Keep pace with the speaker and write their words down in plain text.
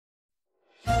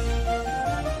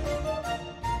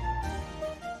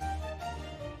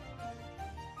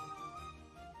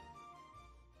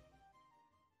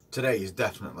Today is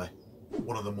definitely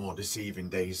one of the more deceiving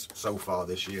days so far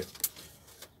this year.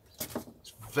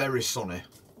 It's very sunny.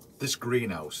 This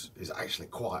greenhouse is actually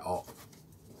quite hot.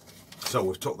 So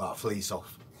we've took that fleece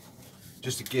off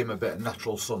just to give them a bit of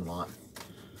natural sunlight.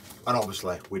 And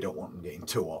obviously we don't want them getting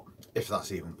too hot, if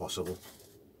that's even possible.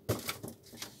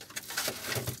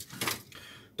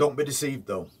 Don't be deceived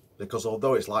though, because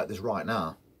although it's like this right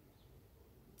now,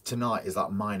 tonight is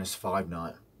that -5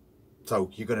 night. So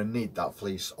you're going to need that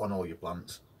fleece on all your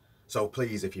plants. So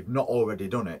please, if you've not already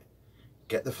done it,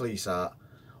 get the fleece out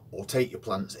or take your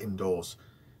plants indoors.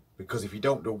 Because if you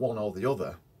don't do one or the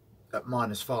other, at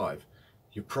 -5,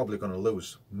 you're probably going to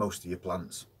lose most of your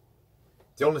plants.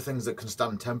 The only things that can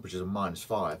stand temperatures of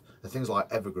 -5 are things like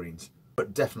evergreens,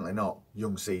 but definitely not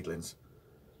young seedlings.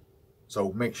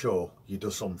 So make sure you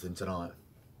do something tonight.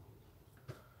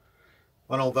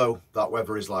 And although that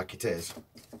weather is like it is,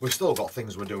 we've still got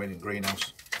things we're doing in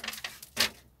greenhouse.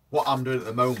 What I'm doing at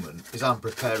the moment is I'm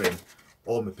preparing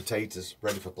all my potatoes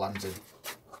ready for planting.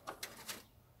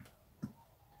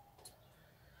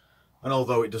 And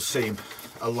although it does seem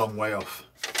a long way off,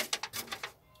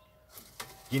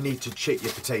 you need to chip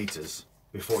your potatoes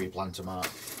before you plant them out,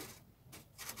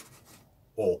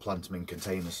 or plant them in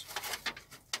containers.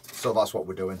 So that's what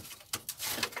we're doing.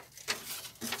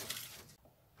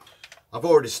 I've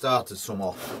already started some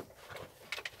off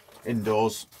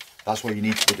indoors. That's where you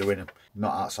need to be doing them,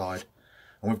 not outside.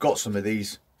 And we've got some of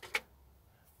these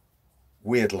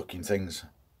weird looking things.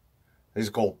 These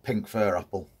are called pink fir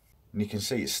apple. And you can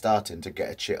see it's starting to get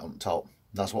a chit on top.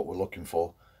 That's what we're looking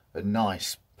for. A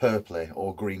nice purpley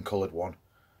or green coloured one.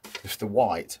 If they're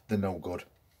white, they're no good.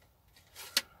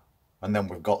 And then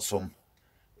we've got some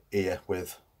here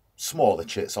with smaller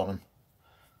chits on them.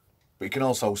 But you can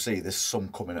also see there's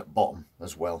some coming at bottom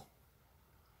as well.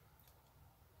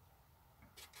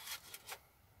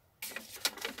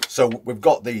 So we've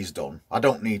got these done. I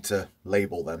don't need to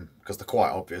label them because they're quite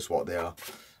obvious what they are.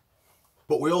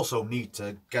 But we also need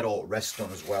to get all the rest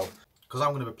done as well, because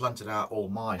I'm going to be planting out all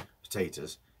my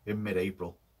potatoes in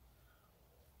mid-April,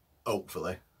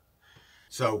 hopefully.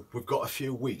 So we've got a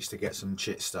few weeks to get some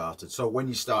chits started. So when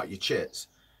you start your chits,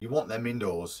 you want them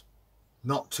indoors,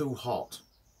 not too hot.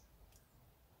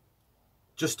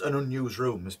 Just an unused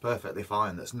room is perfectly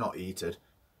fine that's not heated.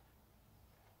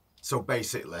 So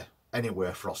basically,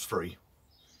 anywhere frost free.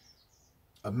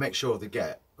 And make sure they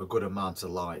get a good amount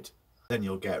of light. Then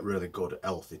you'll get really good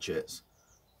healthy chits.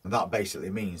 And that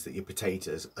basically means that your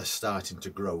potatoes are starting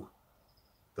to grow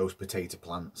those potato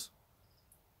plants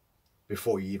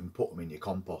before you even put them in your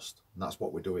compost. And that's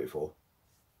what we do it for.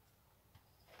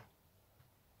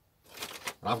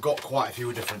 And I've got quite a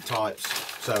few different types.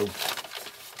 So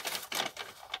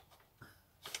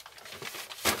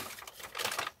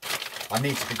I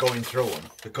need to be going through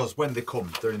them, because when they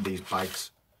come, they're in these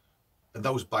bags, and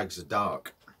those bags are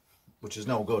dark, which is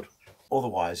no good.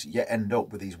 Otherwise, you end up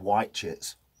with these white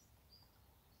chits,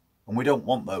 and we don't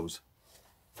want those.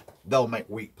 They'll make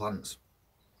weak plants.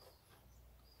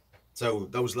 So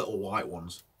those little white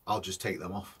ones, I'll just take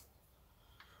them off.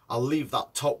 I'll leave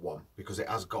that top one because it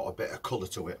has got a bit of colour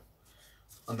to it,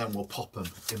 and then we'll pop them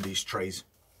in these trays.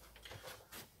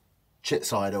 Chit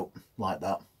side up, like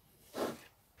that.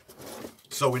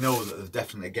 So we know that they're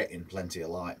definitely getting plenty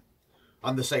of light.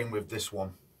 And the same with this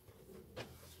one.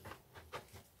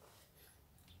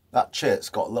 That chit's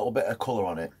got a little bit of colour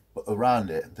on it, but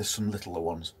around it there's some littler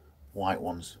ones, white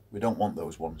ones. We don't want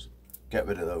those ones. Get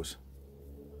rid of those.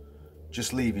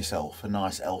 Just leave yourself a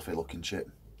nice healthy looking chit.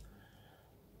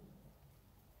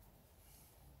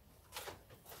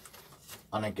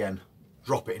 And again,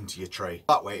 drop it into your tray.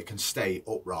 That way it can stay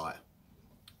upright,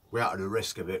 without the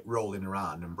risk of it rolling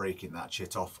around and breaking that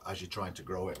chit off as you're trying to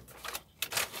grow it.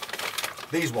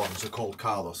 These ones are called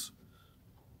Carlos.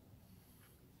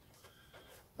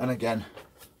 And again,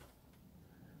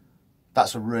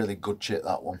 that's a really good chit,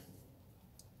 that one.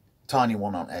 Tiny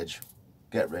one on edge,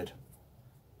 get rid.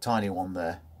 Tiny one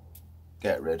there,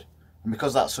 get rid. And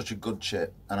because that's such a good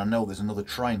chit, and I know there's another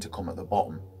trying to come at the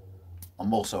bottom,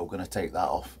 I'm also going to take that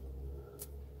off.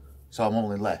 So I'm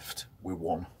only left with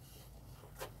one.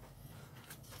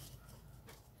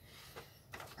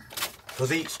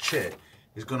 Because each chit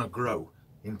is going to grow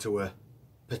into a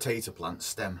potato plant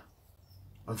stem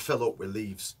and fill up with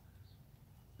leaves.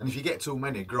 And if you get too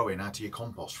many growing out of your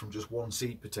compost from just one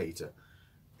seed potato,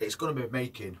 it's going to be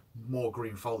making more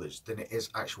green foliage than it is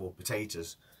actual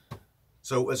potatoes.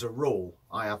 So as a rule,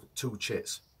 I have 2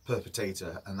 chits per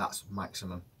potato, and that's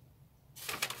maximum.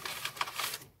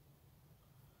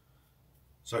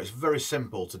 So it's very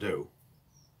simple to do.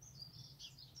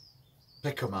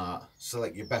 Pick them out,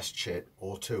 select your best chit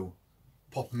or 2,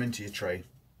 pop them into your tray.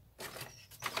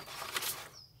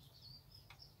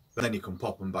 And then you can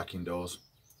pop them back indoors.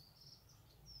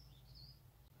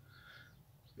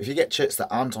 If you get chits that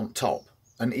aren't on top,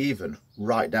 and even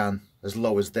right down as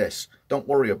low as this, don't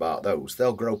worry about those.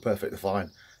 They'll grow perfectly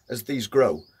fine. As these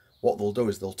grow, what they'll do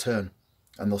is they'll turn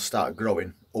and they'll start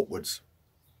growing upwards.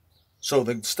 So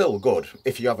they're still good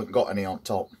if you haven't got any on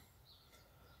top.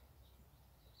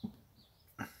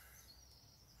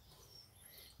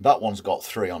 That one's got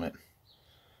 3 on it.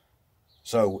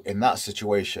 So in that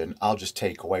situation, I'll just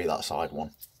take away that side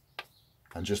one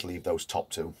and just leave those top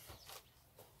 2.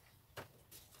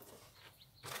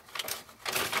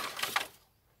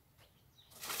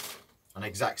 And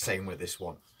exact same with this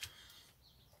one.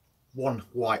 One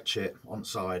white chit on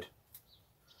side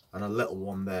and a little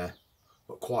one there,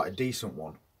 but quite a decent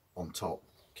one on top.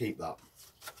 Keep that.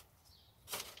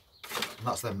 And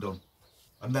that's them done.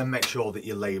 And then make sure that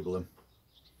you label them.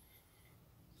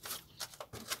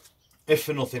 If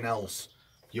for nothing else,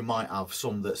 you might have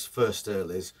some that's first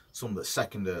earlies, some that's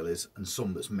second earlies, and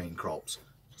some that's main crops.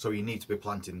 So you need to be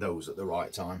planting those at the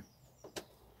right time.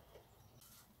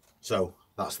 So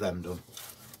that's them done.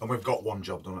 And we've got one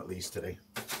job done at least today.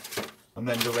 And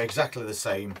then do exactly the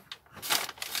same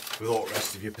with all the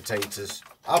rest of your potatoes.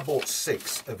 I bought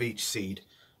 6 of each seed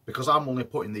because I'm only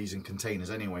putting these in containers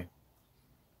anyway.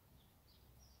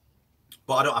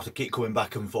 But I don't have to keep coming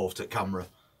back and forth to camera.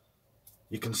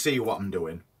 You can see what I'm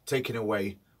doing, taking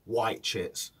away white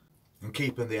chits and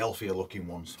keeping the healthier looking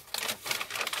ones.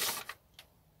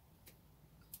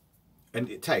 And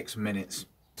it takes minutes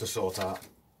to sort out.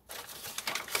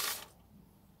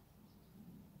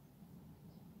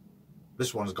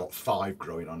 This one's got 5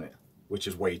 growing on it, which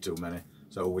is way too many.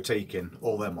 So we're taking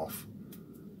all them off,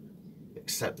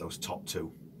 except those top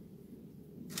 2.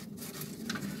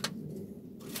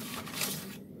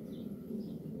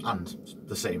 And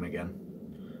the same again.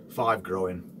 5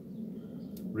 growing.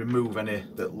 Remove any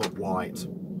that look white.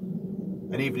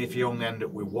 And even if you only end up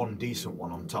with 1 decent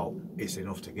one on top, it's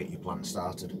enough to get your plant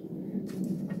started.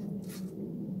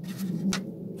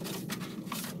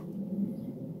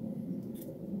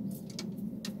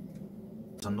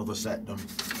 Another set done.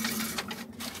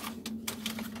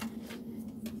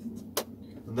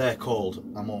 And they're called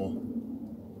Amor.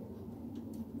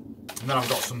 And then I've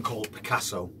got some called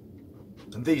Picasso.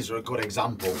 And these are a good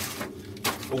example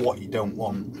of what you don't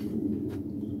want.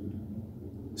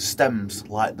 Stems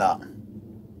like that,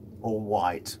 all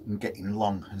white and getting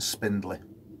long and spindly.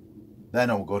 They're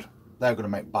no good. They're going to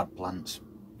make bad plants.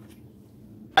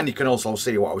 And you can also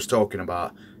see what I was talking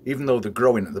about. Even though they're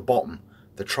growing at the bottom,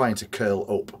 they're trying to curl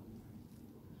up,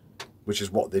 which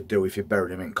is what they do if you bury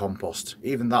them in compost.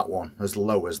 Even that one as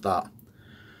low as that.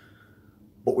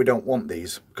 But we don't want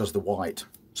these because they're white.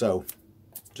 So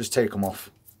just take them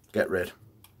off, get rid.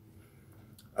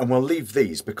 And we'll leave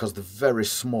these because they're very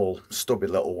small, stubby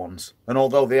little ones. And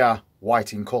although they are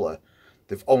white in colour,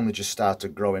 they've only just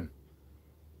started growing.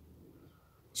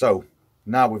 So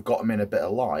now we've got them in a bit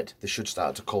of light, they should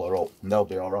start to colour up and they'll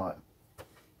be alright.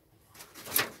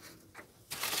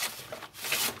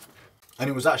 And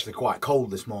it was actually quite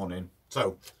cold this morning,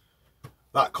 so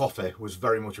that coffee was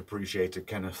very much appreciated,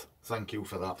 Kenneth. Thank you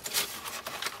for that.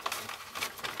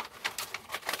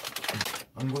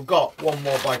 And we've got one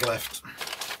more bag left.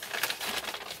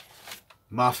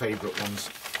 My favourite ones.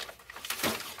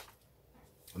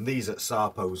 And these at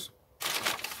Sarpo's.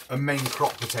 A main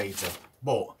crop potato,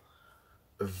 but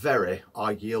a very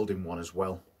high yielding one as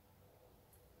well.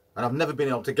 And I've never been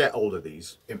able to get hold of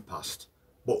these in past.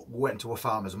 But we went to a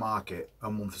farmer's market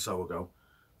a month or so ago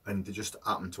and they just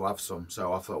happened to have some.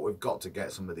 So I thought we've got to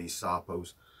get some of these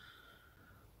Sarpos.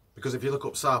 Because if you look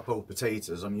up Sarpo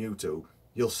potatoes on YouTube,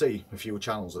 you'll see a few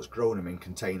channels that's growing them in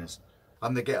containers.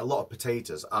 And they get a lot of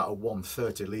potatoes out of one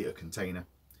 30-litre container.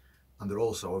 And they're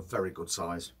also a very good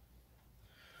size.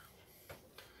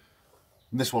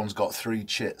 And this one's got 3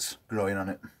 chits growing on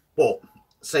it. But,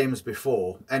 same as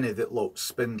before, any that look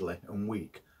spindly and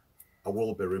weak, I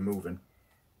will be removing.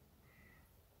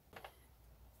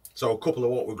 So a couple of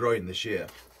what we're growing this year,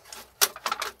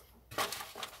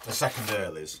 the second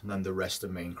earlies and then the rest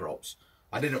of main crops.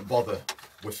 I didn't bother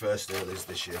with first earlies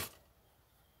this year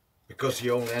because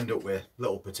you only end up with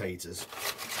little potatoes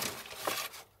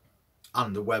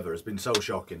and the weather has been so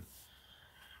shocking.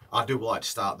 I do like to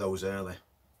start those early,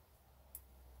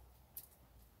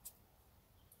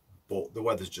 but the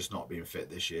weather's just not been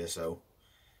fit this year, so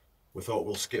we thought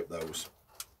we'll skip those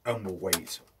and we'll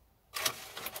wait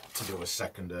to do a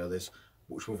second earlies,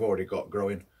 which we've already got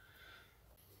growing.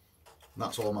 And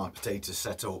that's all my potatoes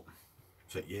set up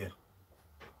for the year.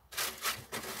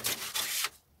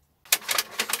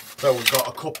 So we've got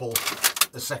a couple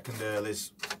of second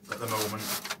earlies at the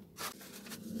moment,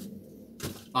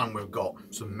 and we've got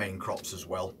some main crops as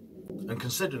well. And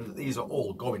considering that these are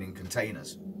all going in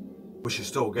containers, we should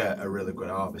still get a really good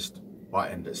harvest by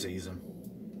end of season.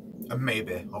 And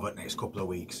maybe over the next couple of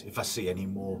weeks, if I see any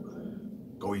more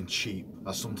going cheap,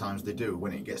 as sometimes they do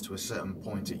when it gets to a certain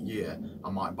point at year, I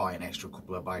might buy an extra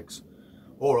couple of bags.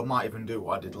 Or I might even do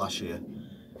what I did last year,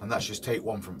 and that's just take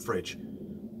one from fridge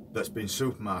that's been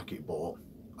supermarket bought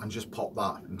and just pop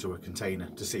that into a container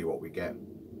to see what we get.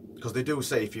 Because they do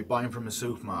say if you're buying from a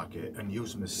supermarket and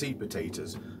use them as seed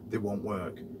potatoes, they won't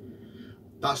work.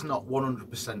 That's not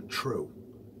 100% true.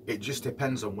 It just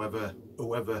depends on whether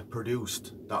whoever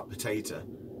produced that potato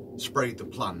sprayed the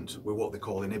plant with what they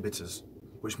call inhibitors,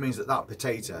 which means that that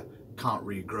potato can't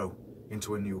regrow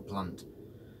into a new plant.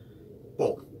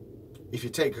 But if you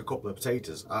take a couple of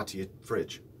potatoes out of your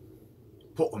fridge,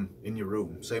 put them in your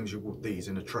room, same as you would these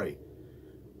in a tray,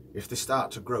 if they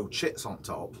start to grow chits on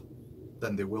top,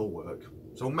 then they will work.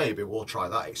 So maybe we'll try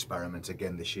that experiment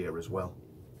again this year as well.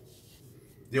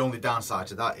 The only downside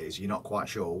to that is you're not quite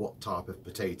sure what type of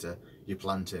potato you're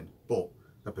planting, but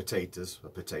a potato's a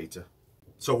potato.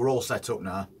 So we're all set up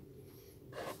now.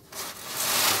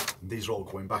 These are all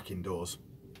going back indoors,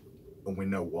 and we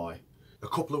know why. A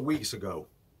couple of weeks ago,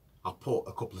 I put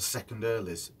a couple of second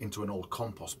earlies into an old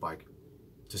compost bag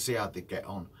to see how they get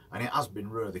on, and it has been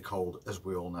really cold, as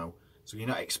we all know, so you're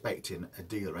not expecting a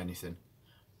deal or anything,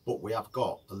 but we have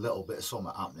got a little bit of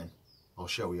summer happening. I'll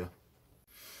show you.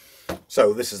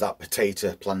 So this is that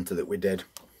potato planter that we did,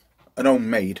 an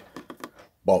homemade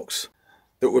box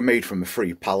that we made from a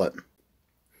free pallet,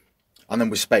 and then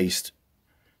we spaced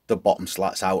the bottom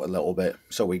slats out a little bit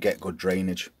so we get good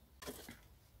drainage.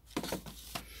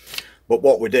 But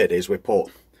what we did is we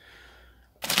put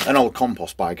an old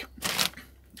compost bag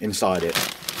inside it,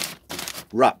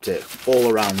 wrapped it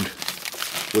all around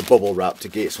with bubble wrap to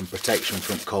get some protection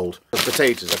from cold. The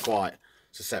potatoes are quite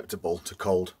susceptible to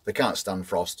cold. They can't stand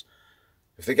frost.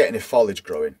 If they get any foliage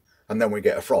growing and then we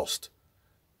get a frost,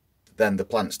 then the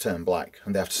plants turn black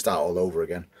and they have to start all over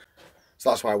again. So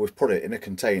that's why we've put it in a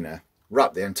container,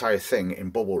 wrapped the entire thing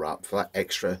in bubble wrap for that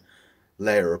extra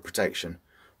layer of protection.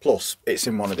 Plus it's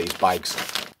in one of these bags,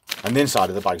 and the inside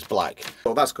of the bag's black,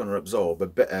 so that's going to absorb a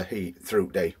bit of heat through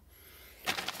the day.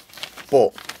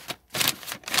 But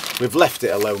we've left it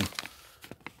alone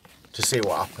to see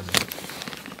what happens.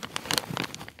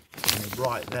 And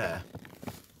right there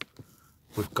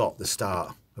we've got the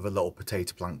start of a little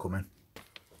potato plant coming.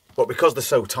 But because they're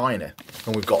so tiny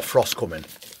and we've got frost coming,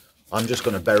 I'm just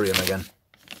going to bury them again.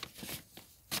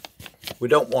 We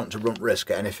don't want to run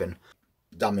risk at anything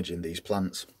damaging these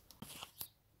plants.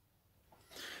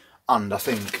 And I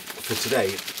think for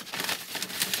today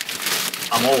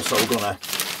I'm also going to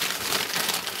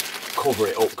cover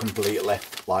it up completely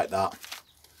like that,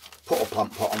 put a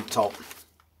plant pot on top,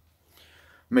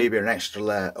 maybe an extra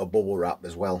layer of bubble wrap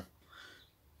as well,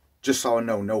 just so I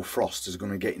know no frost is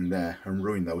going to get in there and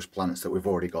ruin those plants that we've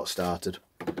already got started.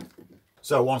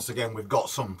 So once again we've got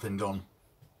something done,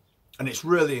 and it's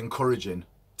really encouraging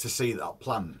to see that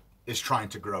plant is trying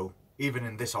to grow even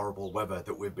in this horrible weather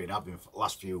that we've been having for the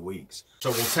last few weeks. So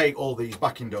we'll take all these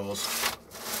back indoors,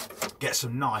 get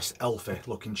some nice healthy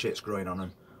looking chits growing on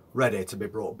them, ready to be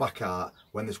brought back out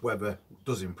when this weather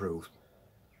does improve,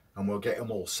 and we'll get them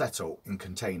all set up in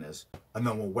containers, and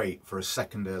then we'll wait for a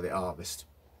second early harvest,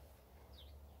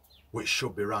 which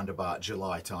should be around about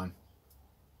July time,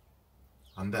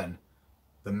 and then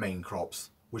the main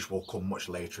crops, which will come much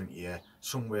later in the year,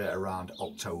 somewhere around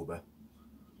October.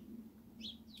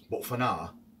 But for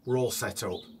now, we're all set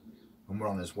up and we're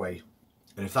on its way.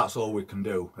 And if that's all we can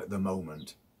do at the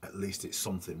moment, at least it's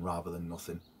something rather than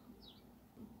nothing.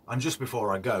 And just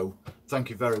before I go, thank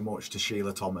you very much to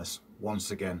Sheila Thomas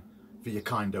once again for your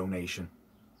kind donation.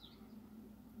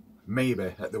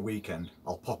 Maybe at the weekend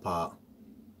I'll pop out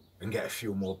and get a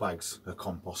few more bags of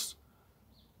compost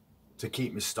to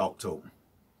keep me stocked up,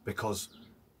 because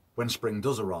when spring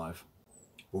does arrive,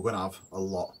 we're going to have a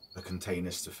lot of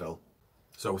containers to fill.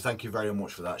 So thank you very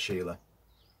much for that, Sheila.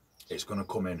 It's going to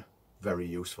come in very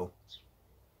useful.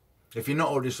 If you're not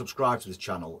already subscribed to this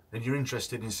channel and you're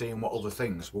interested in seeing what other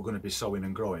things we're going to be sowing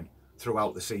and growing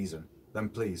throughout the season, then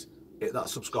please hit that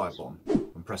subscribe button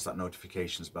and press that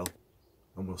notifications bell,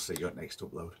 and we'll see you at next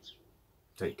upload.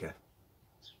 Take care.